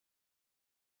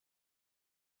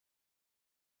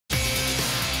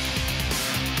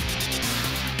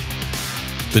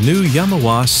The new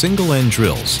YAMAWA single-end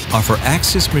drills offer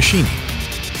axis machining,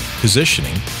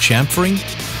 positioning, chamfering,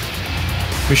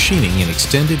 machining, and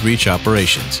extended reach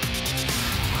operations.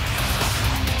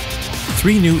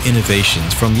 3 new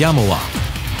innovations from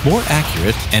YAMAWA, more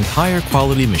accurate and higher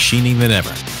quality machining than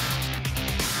ever.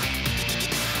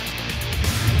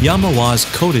 YAMAWA's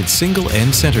coated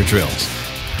single-end center drills,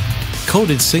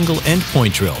 coated single-end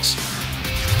point drills,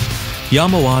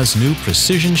 YAMAWA's new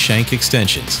precision shank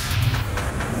extensions.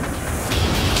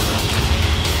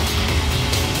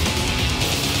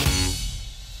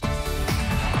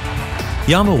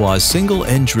 YAMAWA's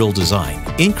single-end drill design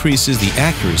increases the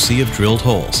accuracy of drilled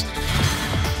holes.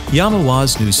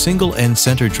 YAMAWA's new single-end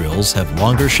center drills have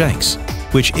longer shanks,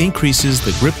 which increases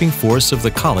the gripping force of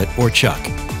the collet or chuck.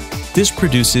 This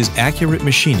produces accurate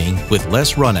machining with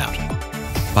less runout.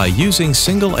 By using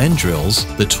single-end drills,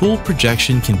 the tool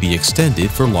projection can be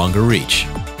extended for longer reach.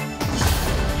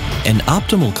 An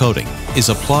optimal coating is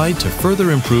applied to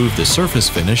further improve the surface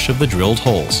finish of the drilled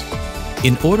holes.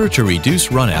 In order to reduce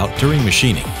runout during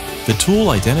machining, the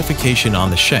tool identification on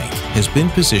the shank has been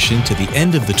positioned to the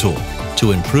end of the tool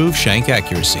to improve shank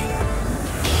accuracy.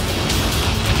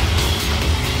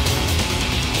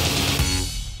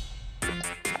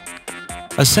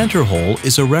 A center hole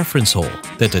is a reference hole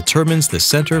that determines the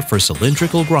center for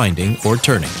cylindrical grinding or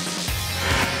turning.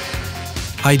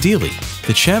 Ideally,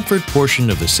 the chamfered portion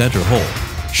of the center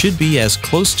hole should be as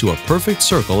close to a perfect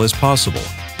circle as possible,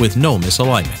 with no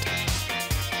misalignment.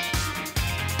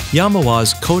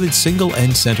 YAMAWA's coated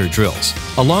single-end center drills,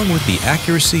 along with the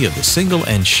accuracy of the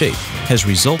single-end shape, has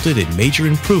resulted in major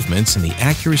improvements in the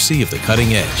accuracy of the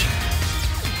cutting edge.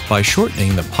 By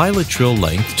shortening the pilot drill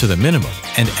length to the minimum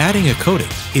and adding a coating,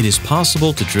 it is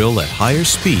possible to drill at higher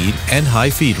speed and high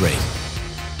feed rate.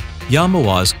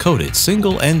 YAMAWA's coated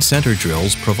single-end center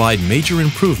drills provide major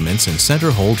improvements in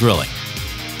center hole drilling.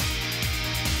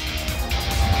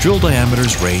 Drill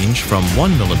diameters range from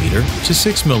 1 mm to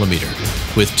 6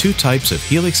 mm, with 2 types of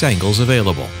helix angles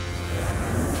available.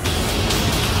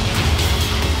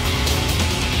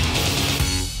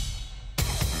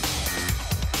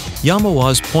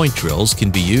 YAMAWA's point drills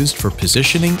can be used for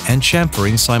positioning and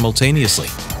chamfering simultaneously,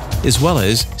 as well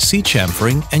as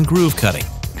C-chamfering and groove cutting.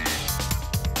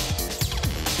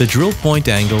 The drill point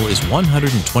angle is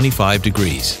 125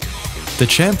 degrees. The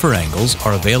chamfer angles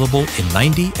are available in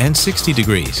 90 and 60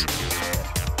 degrees.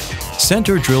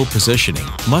 Center drill positioning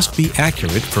must be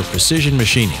accurate for precision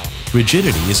machining.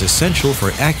 Rigidity is essential for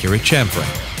accurate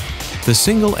chamfering. The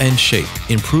single-end shape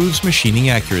improves machining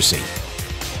accuracy.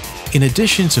 In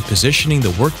addition to positioning the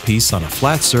workpiece on a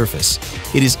flat surface,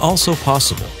 it is also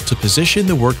possible to position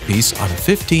the workpiece on a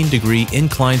 15-degree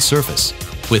inclined surface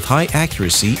with high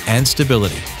accuracy and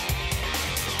stability.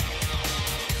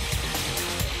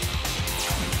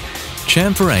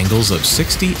 Chamfer angles of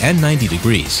 60 and 90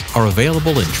 degrees are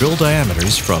available in drill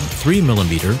diameters from 3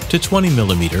 mm to 20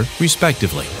 mm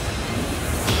respectively.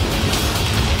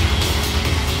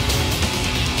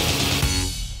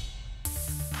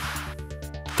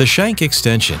 The shank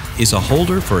extension is a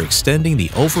holder for extending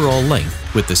the overall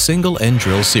length with the single-end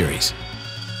drill series.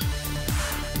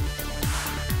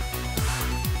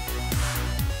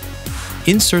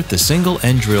 Insert the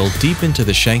single-end drill deep into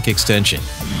the shank extension,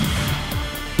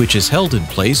 which is held in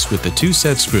place with the 2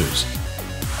 set screws.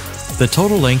 The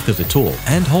total length of the tool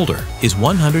and holder is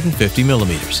 150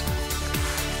 mm.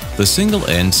 The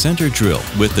single-end center drill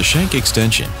with the shank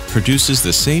extension produces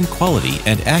the same quality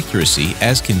and accuracy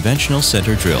as conventional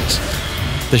center drills.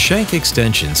 The shank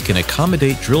extensions can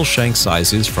accommodate drill shank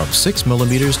sizes from 6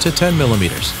 mm to 10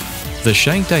 mm. The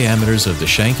shank diameters of the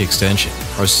shank extension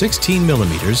are 16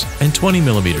 mm and 20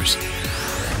 mm.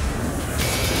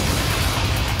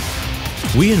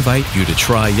 We invite you to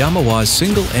try YAMAWA's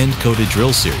single-end coated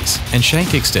drill series and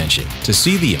shank extension to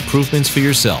see the improvements for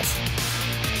yourself.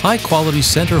 High-quality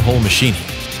center hole machining,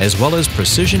 as well as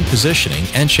precision positioning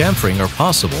and chamfering are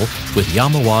possible with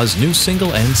YAMAWA's new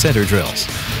single-end center drills.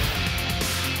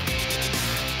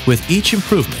 With each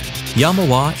improvement,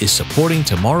 YAMAWA is supporting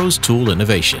tomorrow's tool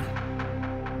innovation.